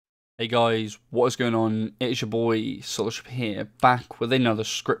Hey guys, what is going on? It's your boy Soliship here, back with another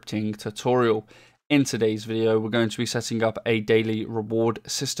scripting tutorial. In today's video, we're going to be setting up a daily reward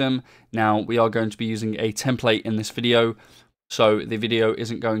system. Now, we are going to be using a template in this video, so the video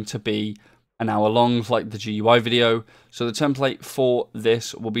isn't going to be an hour long like the GUI video. So the template for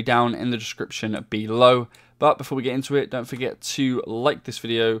this will be down in the description below. But before we get into it, don't forget to like this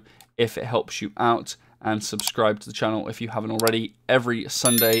video if it helps you out, and subscribe to the channel if you haven't already. Every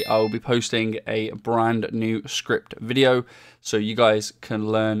Sunday I will be posting a brand new script video so you guys can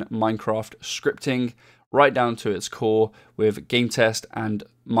learn Minecraft scripting right down to its core with GameTest and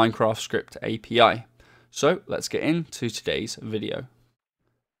Minecraft Script API. So let's get into today's video.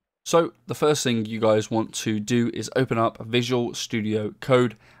 So the first thing you guys want to do is open up Visual Studio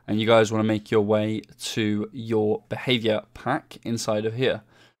Code, and you guys want to make your way to your behavior pack inside of here.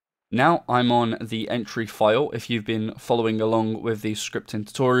 Now I'm on the entry file. If you've been following along with these scripting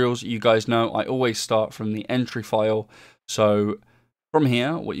tutorials, you guys know I always start from the entry file. So from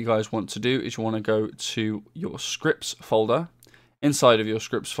here, what you guys want to do is you want to go to your scripts folder. Inside of your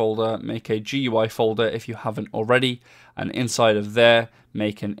scripts folder, make a GUI folder if you haven't already. And inside of there,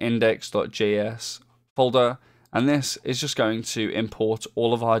 make an index.js folder. And this is just going to import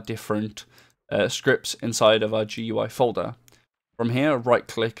all of our different scripts inside of our GUI folder. From here,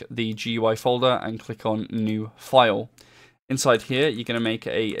 right-click the GUI folder and click on New File. Inside here, you're going to make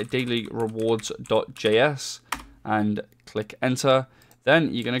a dailyrewards.js and click Enter.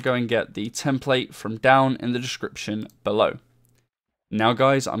 Then you're going to go and get the template from down in the description below. Now,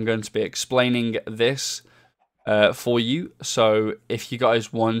 guys, I'm going to be explaining this for you. So if you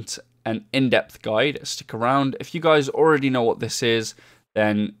guys want an in-depth guide, stick around. If you guys already know what this is,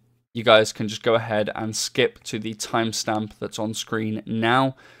 then you guys can just go ahead and skip to the timestamp that's on screen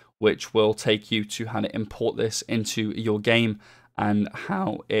now, which will take you to how to import this into your game and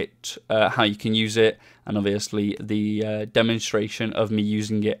how you can use it, and obviously the demonstration of me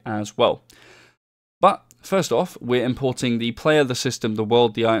using it as well. But first off, we're importing the player, the system, the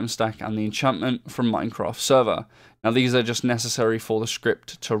world, the item stack, and the enchantment from Minecraft server. Now, these are just necessary for the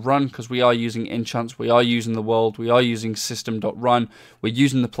script to run because we are using enchants, we are using the world, we are using system.run, we're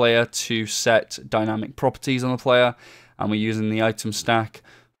using the player to set dynamic properties on the player, and we're using the item stack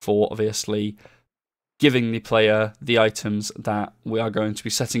for obviously giving the player the items that we are going to be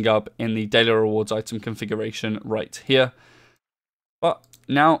setting up in the daily rewards item configuration right here. But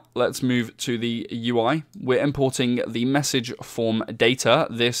now let's move to the UI. We're importing the message form data.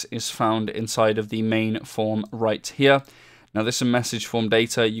 This is found inside of the main form right here. Now this is message form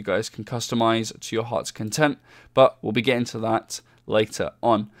data you guys can customize to your heart's content, but we'll be getting to that later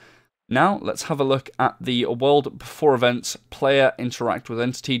on. Now let's have a look at the world before events player interact with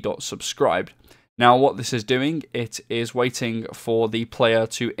entity.subscribed. Now what this is doing, it is waiting for the player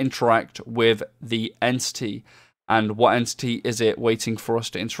to interact with the entity. And what entity is it waiting for us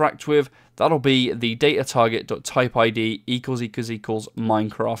to interact with? That'll be the data target.typeid equals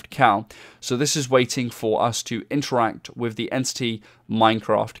Minecraft cow. So this is waiting for us to interact with the entity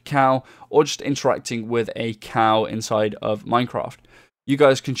Minecraft cow, or just interacting with a cow inside of Minecraft. You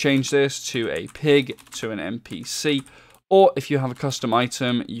guys can change this to a pig, to an NPC, or if you have a custom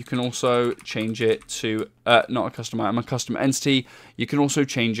item, you can also change it to, not a custom item, a custom entity. You can also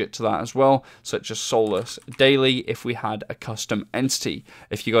change it to that as well, such as Soulless Daily if we had a custom entity.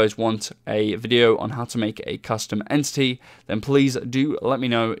 If you guys want a video on how to make a custom entity, then please do let me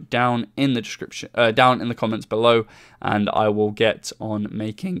know down in the description, down in the comments below, and I will get on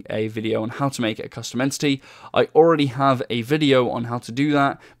making a video on how to make a custom entity. I already have a video on how to do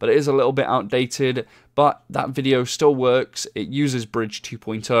that, but it is a little bit outdated. But that video still works. It uses Bridge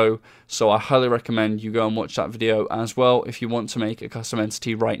 2.0, so I highly recommend you go and watch that video as well if you want to make a custom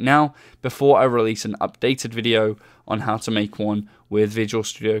entity right now, before I release an updated video on how to make one with Visual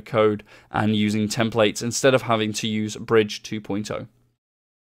Studio Code and using templates instead of having to use Bridge 2.0.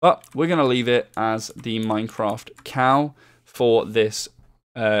 But we're going to leave it as the Minecraft cow for this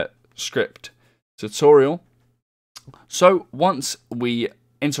script tutorial. So once we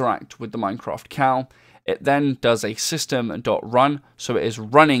interact with the Minecraft cow, it then does a system.run, so it is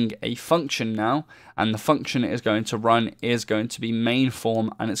running a function now, and the function it is going to run is going to be main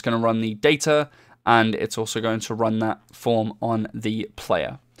form, and it's going to run the data, and it's also going to run that form on the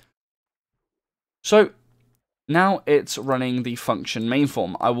player. So now it's running the function main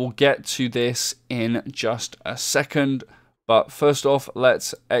form. I will get to this in just a second, but first off,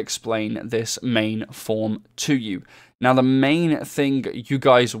 let's explain this main form to you. Now, the main thing you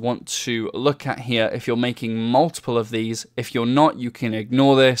guys want to look at here, if you're making multiple of these, if you're not, you can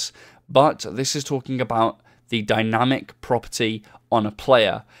ignore this, but this is talking about the dynamic property on a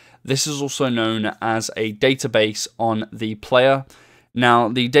player. This is also known as a database on the player. Now,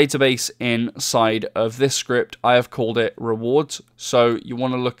 the database inside of this script, I have called it rewards. So you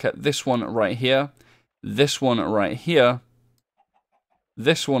want to look at this one right here, this one right here,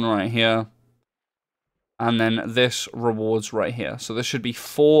 this one right here, and then this rewards right here. So there should be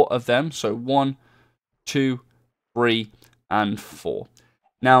 4 of them. So 1, 2, 3, and 4.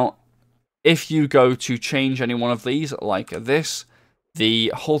 Now, if you go to change any one of these like this,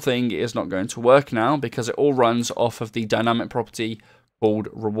 the whole thing is not going to work now because it all runs off of the dynamic property called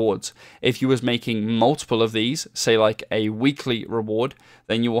rewards. If you was making multiple of these, say like a weekly reward,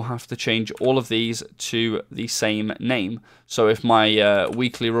 then you will have to change all of these to the same name. So if my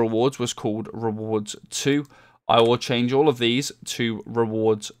weekly rewards was called rewards 2, I will change all of these to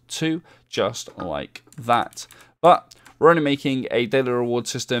rewards 2, just like that. But we're only making a daily reward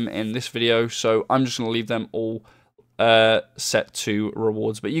system in this video, so I'm just going to leave them all set to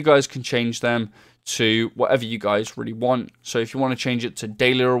rewards. But you guys can change them to whatever you guys really want. So if you want to change it to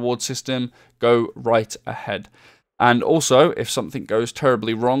daily reward system, go right ahead. And also, if something goes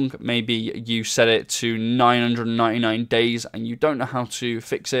terribly wrong, maybe you set it to 999 days and you don't know how to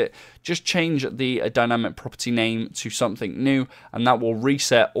fix it, just change the dynamic property name to something new, and that will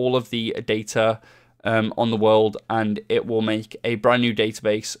reset all of the data on the world, and it will make a brand new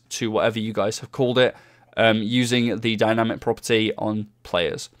database to whatever you guys have called it, using the dynamic property on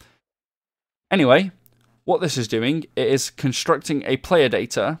players. Anyway, what this is doing, it is constructing a player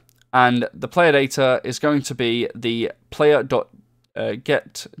data, and the player data is going to be the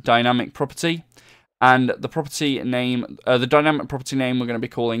player.get dynamic property, and the property name, the dynamic property name we're going to be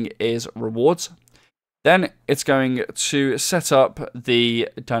calling is rewards. Then it's going to set up the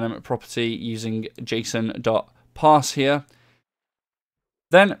dynamic property using json.parse here.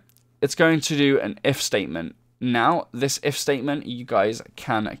 Then it's going to do an if statement. Now, this if statement, you guys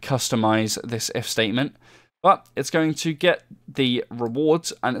can customize this if statement, but it's going to get the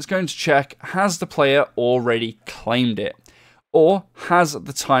rewards and it's going to check, has the player already claimed it? Or has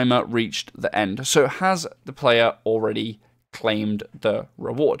the timer reached the end? So has the player already claimed the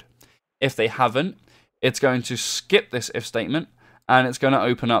reward? If they haven't, it's going to skip this if statement and it's going to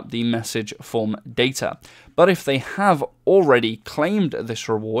open up the message form data. But if they have already claimed this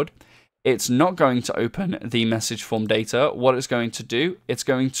reward, it's not going to open the message form data. What it's going to do, it's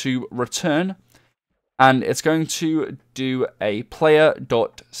going to return, and it's going to do a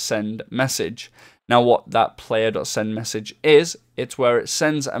player.send message. Now what that player.send message is, it's where it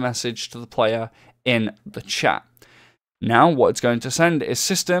sends a message to the player in the chat. Now what it's going to send is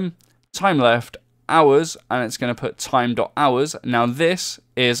system, time left, hours, and it's going to put time.hours. Now this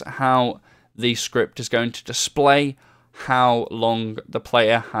is how the script is going to display how long the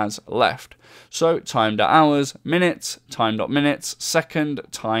player has left. So time.hours, minutes, time.minutes, second,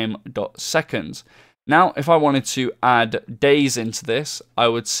 time.seconds. Now, if I wanted to add days into this, I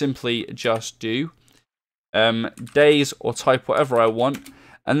would simply just do days or type whatever I want.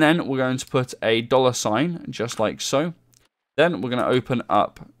 And then we're going to put a $sign, just like so. Then we're going to open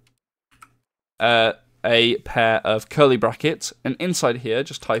up a pair of curly brackets. And inside here,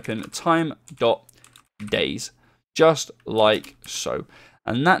 just type in time.days. Just like so.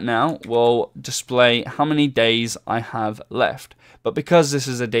 And that now will display how many days I have left. But because this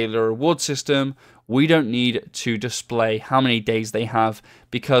is a daily reward system, we don't need to display how many days they have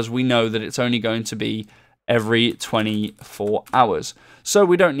because we know that it's only going to be every 24 hours. So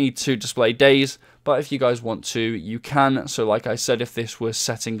we don't need to display days, but if you guys want to, you can. So like I said, if this was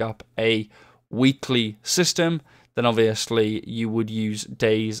setting up a weekly system, then obviously you would use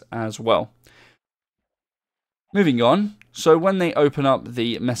days as well. Moving on, so when they open up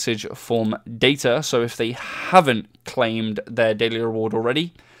the message form data, so if they haven't claimed their daily reward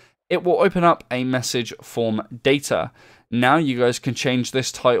already, it will open up a message form data. Now you guys can change this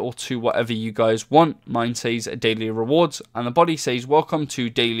title to whatever you guys want. Mine says daily rewards, and the body says welcome to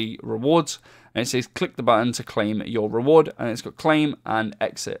daily rewards, and it says click the button to claim your reward, and it's got claim and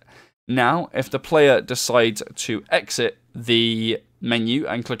exit. Now, if the player decides to exit the menu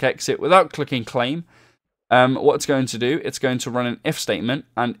and click exit without clicking claim, what it's going to do, it's going to run an if statement,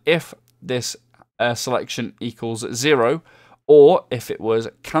 and if this selection equals 0, or if it was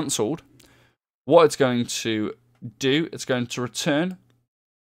cancelled, what it's going to do, it's going to return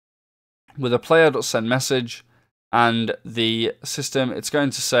with a player.send message, and the system, it's going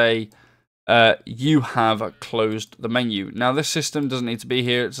to say, you have closed the menu. Now, this system doesn't need to be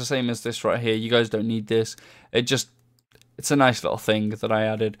here. It's the same as this right here. You guys don't need this. It's a nice little thing that I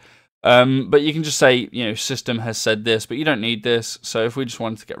added. But you can just say, system has said this, but you don't need this. So if we just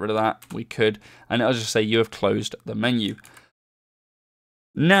wanted to get rid of that, we could. And it'll just say you have closed the menu.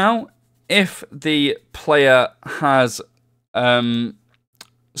 Now, if the player has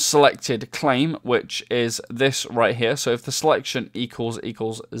selected claim, which is this right here, so if the selection equals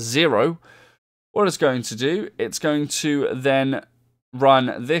 0, what it's going to do, it's going to then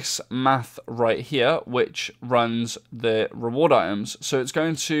run this math right here, which runs the reward items. So it's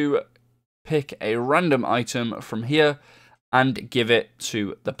going to pick a random item from here and give it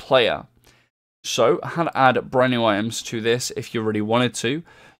to the player. So how to add brand new items to this if you really wanted to.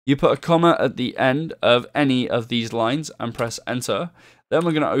 You put a comma at the end of any of these lines and press enter. Then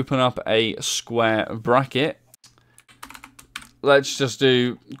we're going to open up a square bracket. Let's just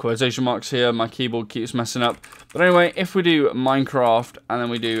do quotation marks here. My keyboard keeps messing up. But anyway, if we do Minecraft and then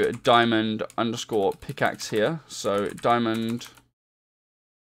we do diamond underscore pickaxe here. So diamond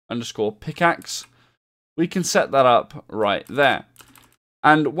underscore pickaxe. We can set that up right there.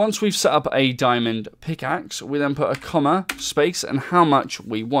 And once we've set up a diamond pickaxe, we then put a comma, space, and how much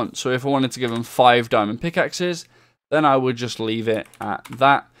we want. So if I wanted to give them 5 diamond pickaxes, then I would just leave it at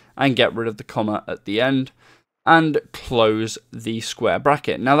that and get rid of the comma at the end and close the square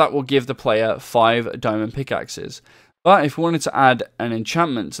bracket. Now that will give the player 5 diamond pickaxes. But if we wanted to add an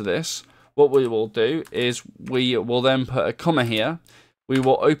enchantment to this, what we will do is we will then put a comma here. We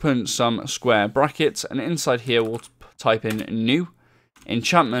will open some square brackets, and inside here we'll type in new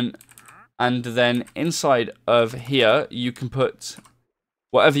enchantment, and then inside of here you can put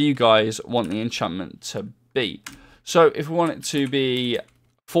whatever you guys want the enchantment to be. So if we want it to be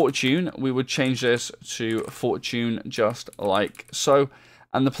fortune, we would change this to fortune just like so,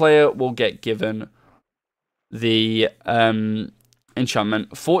 and the player will get given the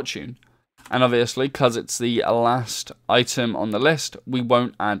enchantment fortune. And obviously, because it's the last item on the list, we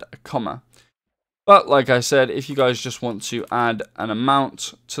won't add a comma. But like I said, if you guys just want to add an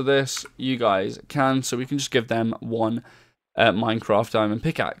amount to this, you guys can. So we can just give them 1 Minecraft diamond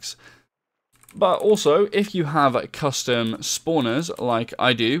pickaxe. But also, if you have custom spawners like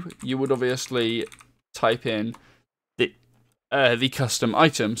I do, you would obviously type in the custom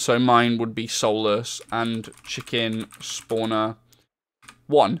item. So mine would be soulless and chicken spawner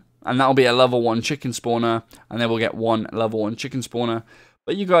 1. And that'll be a level 1 chicken spawner, and then we'll get 1 level 1 chicken spawner.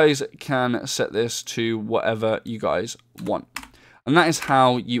 But you guys can set this to whatever you guys want. And that is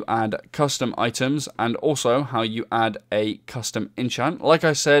how you add custom items, and also how you add a custom enchant. Like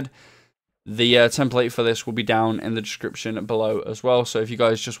I said, the template for this will be down in the description below as well. So if you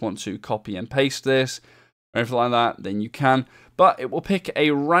guys just want to copy and paste this, or anything like that, then you can. But it will pick a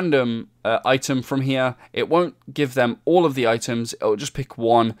random item from here. It won't give them all of the items. It will just pick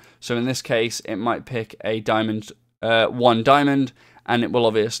one. So in this case, it might pick a diamond, 1 diamond, and it will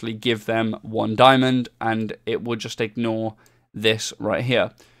obviously give them 1 diamond, and it will just ignore this right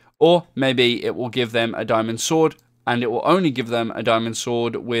here. Or maybe it will give them a diamond sword, and it will only give them a diamond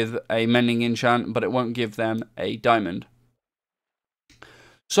sword with a mending enchant, but it won't give them a diamond.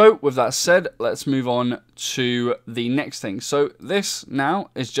 So with that said, let's move on to the next thing. So this now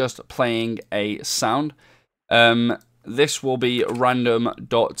is just playing a sound. This will be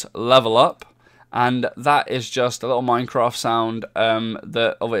random.levelup, and that is just a little Minecraft sound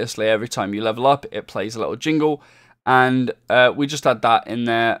that obviously every time you level up, it plays a little jingle. And we just add that in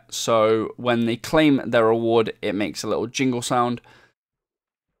there, so when they claim their reward, it makes a little jingle sound.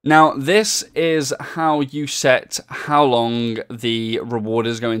 Now, this is how you set how long the reward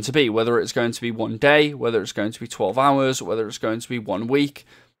is going to be, whether it's going to be 1 day, whether it's going to be 12 hours, whether it's going to be 1 week,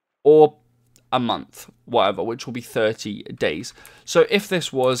 or a month, whatever, which will be 30 days. So if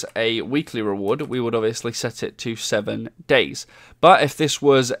this was a weekly reward, we would obviously set it to 7 days. But if this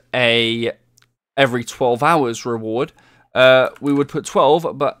was a every 12 hours reward, we would put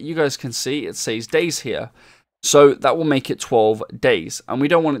 12, but you guys can see it says days here. So that will make it 12 days, and we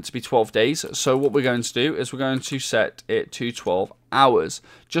don't want it to be 12 days. So what we're going to do is we're going to set it to 12 hours,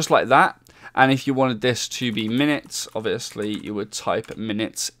 just like that. And if you wanted this to be minutes, obviously you would type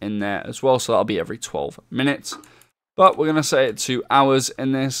minutes in there as well. So that'll be every 12 minutes. But we're going to set it to hours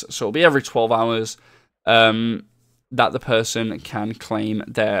in this, so it'll be every 12 hours that the person can claim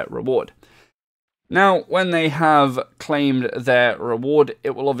their reward. Now, when they have claimed their reward, it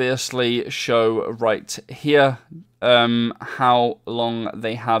will obviously show right here how long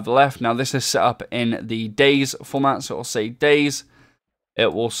they have left. Now, this is set up in the days format, so it will say days,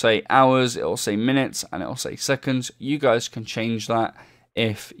 it will say hours, it will say minutes, and it will say seconds. You guys can change that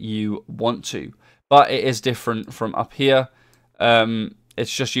if you want to, but it is different from up here.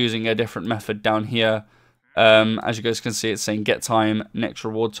 It's just using a different method down here. As you guys can see, it's saying get time, next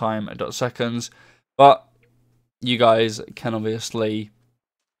reward time, .seconds. But you guys can obviously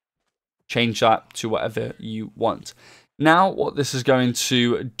change that to whatever you want. Now, what this is going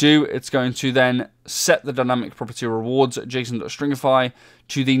to do, it's going to then set the dynamic property rewards JSON.stringify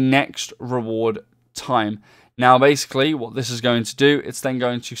to the next reward time. Now, basically, what this is going to do, it's then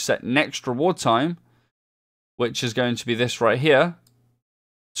going to set next reward time, which is going to be this right here,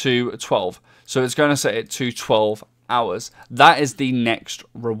 to 12. So it's going to set it to 12 hours. That is the next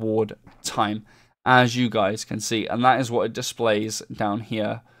reward time, as you guys can see. And that is what it displays down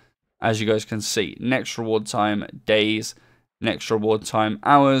here. As you guys can see, next reward time, days, next reward time,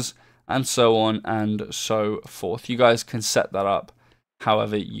 hours, and so on and so forth. You guys can set that up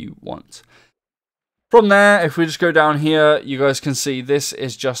however you want. From there, if we just go down here, you guys can see this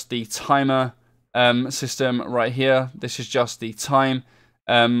is just the timer system right here. This is just the time.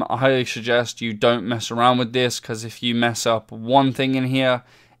 I highly suggest you don't mess around with this, because if you mess up one thing in here,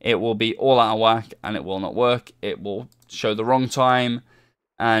 it will be all out of whack and it will not work. It will show the wrong time,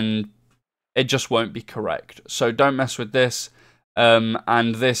 and it just won't be correct. So don't mess with this.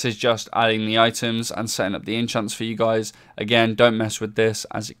 And this is just adding the items and setting up the enchants for you guys. Again, don't mess with this,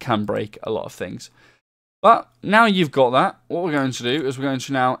 as it can break a lot of things. But now you've got that, what we're going to do is we're going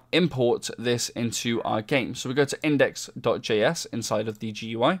to now import this into our game. So we go to index.js inside of the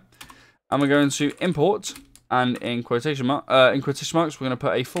GUI, and we're going to import, and in quotation marks, we're going to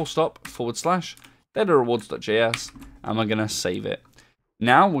put a full stop / data rewards.js, and we're going to save it.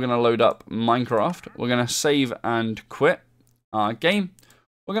 Now we're going to load up Minecraft. We're going to save and quit our game.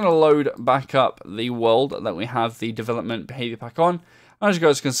 We're going to load back up the world that we have the development behavior pack on. As you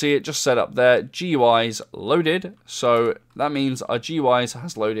guys can see, it just set up there, GUIs loaded. So that means our GUIs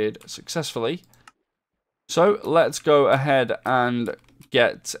has loaded successfully. So let's go ahead and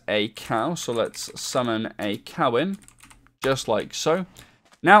get a cow. So let's summon a cow in, just like so.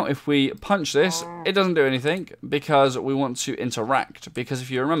 Now, if we punch this, it doesn't do anything because we want to interact. Because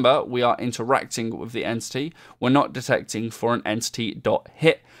if you remember, we are interacting with the entity. We're not detecting for an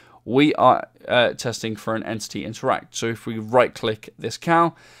entity.hit. We are testing for an entity interact. So if we right click this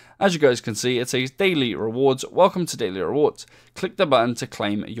cow, as you guys can see, it says daily rewards. Welcome to daily rewards. Click the button to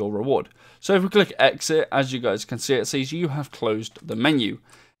claim your reward. So if we click exit, as you guys can see, it says you have closed the menu.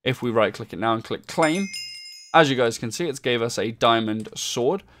 If we right click it now and click claim, as you guys can see, it's gave us a diamond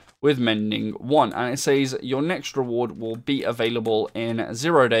sword with mending 1. And it says your next reward will be available in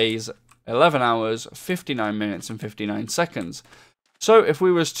 0 days, 11 hours, 59 minutes, and 59 seconds. So if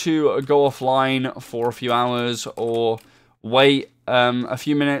we was to go offline for a few hours or wait a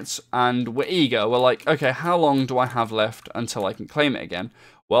few minutes and we're eager, we're like, okay, how long do I have left until I can claim it again?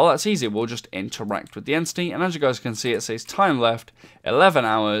 Well, that's easy. We'll just interact with the entity. And as you guys can see, it says time left, 11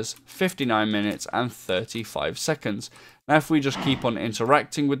 hours, 59 minutes, and 35 seconds. Now, if we just keep on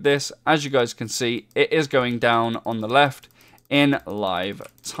interacting with this, as you guys can see, it is going down on the left in live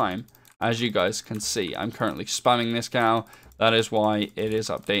time. As you guys can see, I'm currently spamming this cow. That is why it is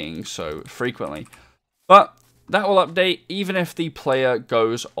updating so frequently. But that will update even if the player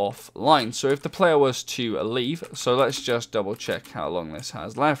goes offline. So if the player was to leave, so let's just double check how long this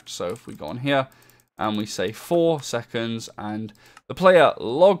has left. So if we go on here and we say 4 seconds and the player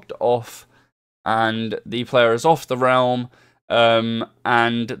logged off and the player is off the realm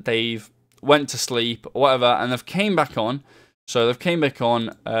and they've went to sleep or whatever and they've came back on. So they've came back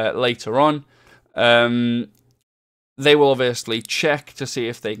on later on. They will obviously check to see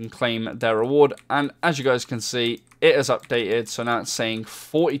if they can claim their reward. And as you guys can see, it is updated. So now it's saying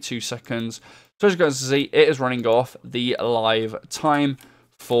 42 seconds. So as you guys can see, it is running off the live time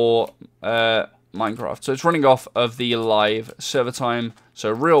for Minecraft. So it's running off of the live server time.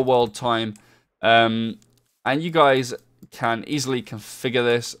 So real world time. And you guys can easily configure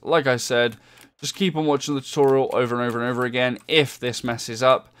this. Like I said, just keep on watching the tutorial over and over and over again. If this messes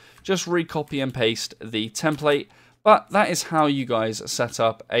up, just recopy and paste the template. But that is how you guys set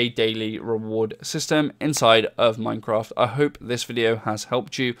up a daily reward system inside of Minecraft. I hope this video has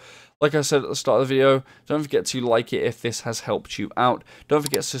helped you. Like I said at the start of the video, don't forget to like it if this has helped you out. Don't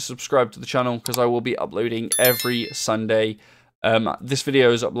forget to subscribe to the channel because I will be uploading every Sunday. This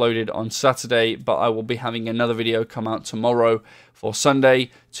video is uploaded on Saturday, but I will be having another video come out tomorrow for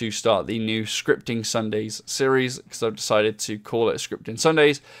Sunday to start the new Scripting Sundays series because I've decided to call it Scripting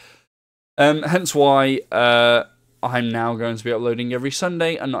Sundays. Hence why I'm now going to be uploading every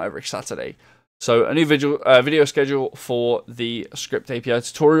Sunday and not every Saturday. So a new video schedule for the script API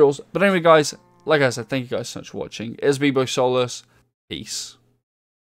tutorials. But anyway, guys, like I said, thank you guys so much for watching. It's me, Boy Solus. Peace.